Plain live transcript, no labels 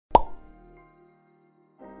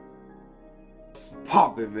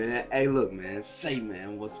poppin', man? Hey, look, man. Say,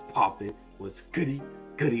 man, what's poppin'? What's goody?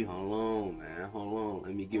 Goody, hold on, man. Hold on.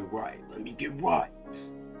 Let me get right.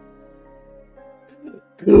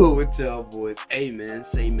 Good with y'all boys. Hey, man.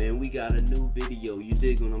 Say, man, we got a new video. You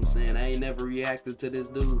dig what I'm saying? I ain't never reacted to this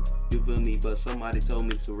dude. You feel me? But somebody told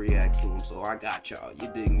me to react to him, so I got y'all. You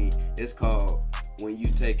dig me? It's called When You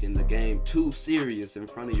Taking the Game Too Serious in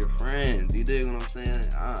Front of Your Friends. You dig what I'm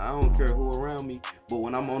saying? I don't care who around me, but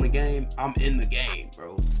when I'm on the game, I'm in the game,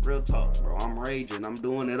 bro. Real talk, bro. I'm raging. I'm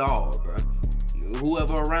doing it all, bro.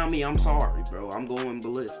 Whoever around me, I'm sorry, bro. I'm going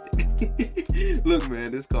ballistic. Look,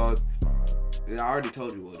 man, this called... I already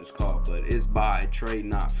told you what it's called, but it's by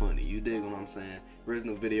TreyNotFunny. You dig what I'm saying?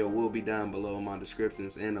 Original video will be down below in my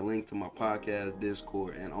descriptions and the links to my podcast,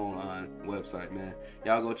 Discord, and online website, man.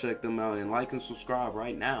 Y'all go check them out and like and subscribe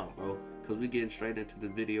right now, bro. Because we getting straight into the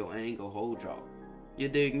video. I ain't gonna hold y'all. You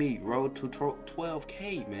dig me? Road to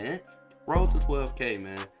 12K, man. Road to 12K,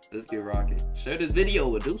 man. Let's get rocking. Share this video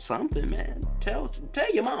or do something, man. Tell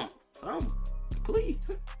your mama something,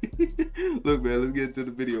 please. Look, man, let's get into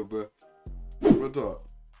the video, bro. Real talk.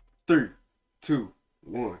 3, 2,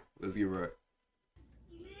 1. Let's get right.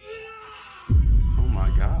 Oh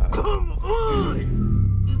my God. Come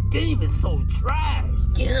on! This game is so trash.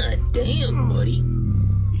 God damn, buddy.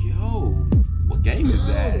 Yo, what game is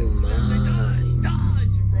that? Oh my.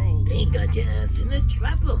 Dodge, bro. They got your ass in the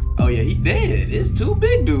trapper. Oh yeah, he dead. It's 2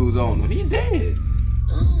 big dudes on him. He dead.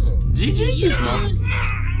 Oh. GG. Yeah.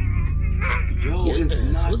 Yo, Yes, it's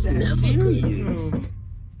not was that never serious.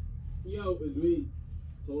 Yo, it's me.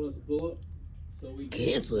 Told us to pull up. So we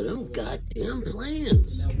Cancel them goddamn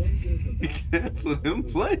plans. Cancel them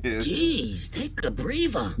plans. Jeez, take a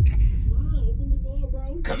breather. Open the door,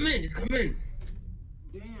 bro. Come in, just come in.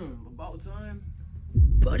 Damn, about time.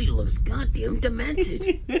 Buddy looks goddamn demented.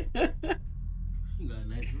 You got a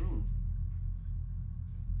nice room.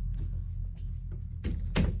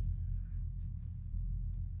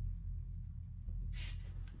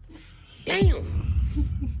 Damn.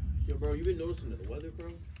 Yo, bro, you been noticing the weather,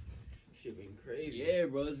 bro? Shit been crazy. Yeah,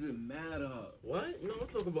 bro, it's been mad hot. What? No, I'm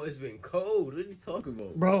talking about it's been cold. What are you talking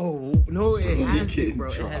about? Bro, no, it He hasn't, getting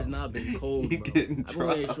bro. dropped. It has not been cold, He bro. getting I've been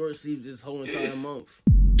wearing dropped. short sleeves this whole entire month.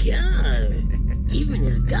 God. Even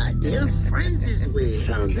his goddamn friends is weird.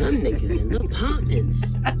 Found them niggas in the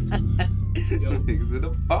apartments. Yo. Niggas in the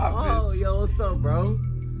Oh, apartments. yo, what's up, bro?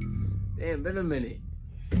 Damn, been a minute.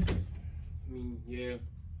 I mean, yeah.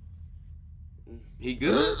 He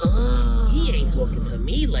good? He ain't talking to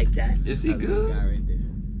me like that. Is he That's the good? guy right there.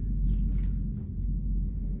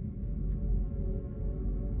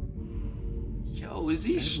 Yo, is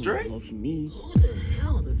he straight? Loves me. Who the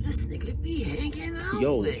hell did this nigga be hanging out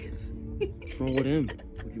Yo. with? What's wrong with him?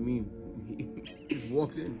 What you mean? He just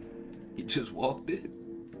walked in. He just walked in.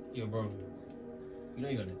 Yo, bro. You know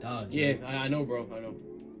you gotta dodge. Yeah, I know, bro. I know.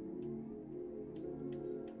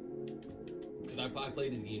 Because I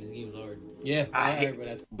played this game. This game was hard. Yeah,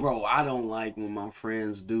 Bro, I don't like when my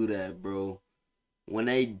friends do that, bro. When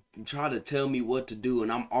they try to tell me what to do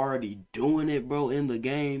and I'm already doing it, bro, in the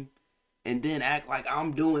game, and then act like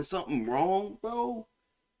I'm doing something wrong, bro.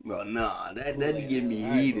 Bro, nah, that'd get me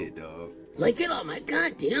heated, dog. Like, get out my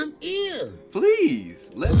goddamn ear. Please,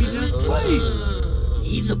 let me just play.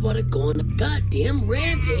 He's about to go on a goddamn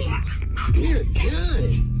rampage. Dear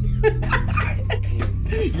God.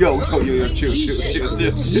 Yo, chill.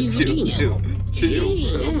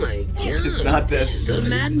 Oh my God. It's not that This is a serious.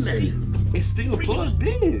 madman. It's still plugged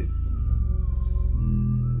in.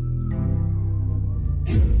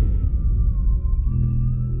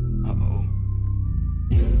 Uh-oh.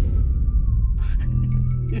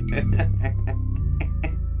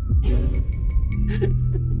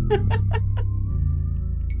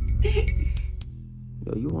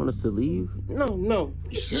 Yo, you want us to leave? No.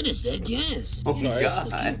 You should have said yes. Oh, You're just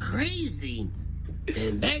God. looking crazy.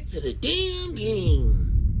 And back to the damn game.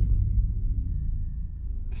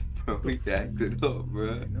 Bro, he acted up,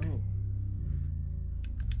 bro. No.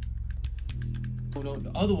 Oh, no,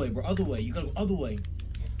 the other way, bro. Other way. You gotta go other way.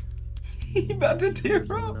 He about to tear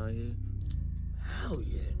up. Hell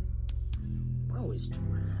yeah. Bro is trash.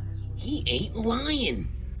 He ain't lying.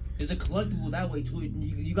 There's a collectible that way, too.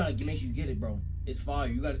 You gotta make sure you get it, bro. It's fire.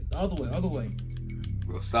 You gotta... Other way.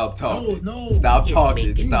 Bro, stop talking. No. Stop It's talking.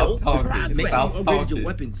 making Stop no talking. progress. Stop Upgrade talking. your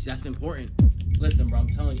weapons. That's important. Listen, bro. I'm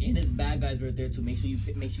telling you. And there's bad guys right there, too. Make sure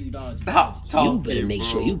you dodge. Stop talking. You better make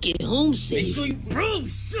sure you get home safe. Make sure you... Bro,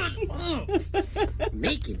 shut up.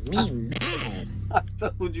 Making me mad. I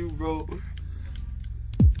told you, bro.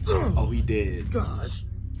 Oh, he dead. Gosh.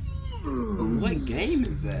 What game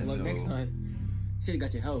is that, Look, though? next time. Should've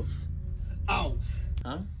got your health. Ouch.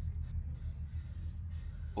 Huh?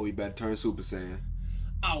 Oh, you better turn Super Saiyan.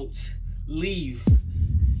 Out. Leave.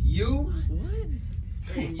 You? What?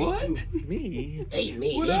 And you What? too. Me? They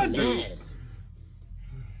made What I him do? mad.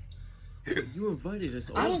 You invited us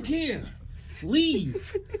over. I don't care.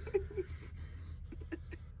 Leave.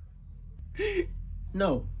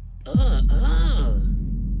 No. Oh,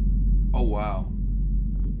 wow.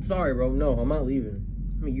 Sorry, bro. No, I'm not leaving.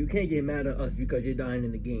 I mean, you can't get mad at us because you're dying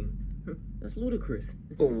in the game. That's ludicrous.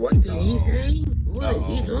 What did he say? What is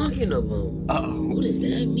he talking about? Uh-oh. What does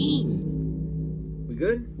that mean? We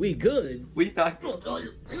good? We good. We not... Lights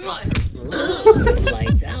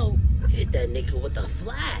out. Hit that nigga with a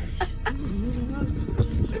flash.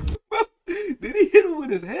 Did he hit him with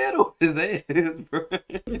his head or his hands, bro?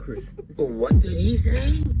 Ludicrous. What did he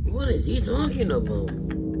say? What is he talking about?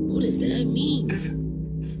 What does that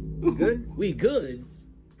mean? We good? We good.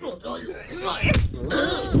 Lights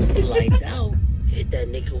out. Hit that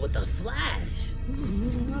nigga with a flash.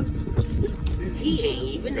 He ain't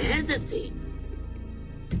even hesitate.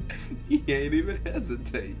 He ain't even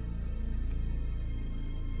hesitate.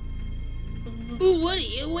 What are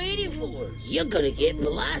you waiting for? You're gonna get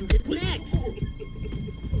blasted next.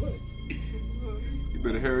 You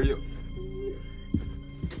better hurry up.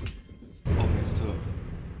 Oh, that's tough.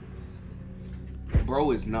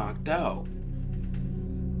 Bro is knocked out.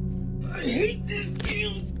 I hate this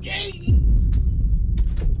damn game.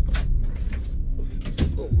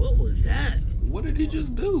 What was that? What did he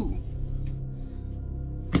just do?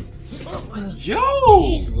 Yo!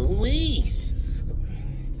 Jeez Louise.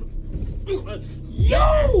 Yo!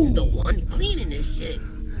 This is the one cleaning this shit.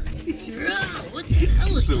 What the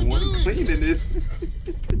hell are The you one doing? cleaning this.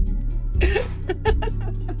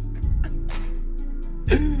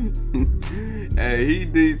 Hey, he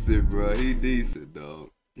decent, bro. He decent, dog.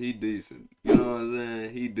 He decent. You know what I'm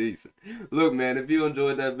saying? He decent. Look, man, if you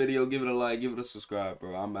enjoyed that video, give it a like, give it a subscribe,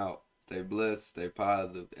 bro. I'm out. Stay blessed, stay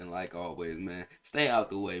positive, and like always, man, stay out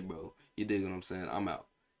the way, bro. You dig what I'm saying? I'm out.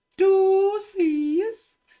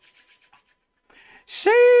 Deuces. She.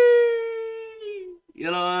 You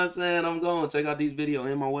know what I'm saying? I'm going. Check out these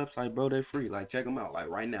videos in my website, bro. They're free. Like, check them out. Like,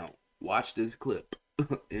 right now. Watch this clip.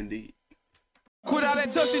 Indeed. Quit all that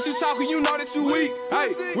tough shit you talking, you know that you weak.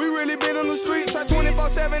 Hey, we really been on the streets, try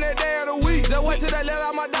 24/7 that day of the week. Just wait till they let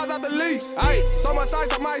all my dogs out the leash. Hey, so much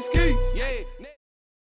ice on my skis. Yeah.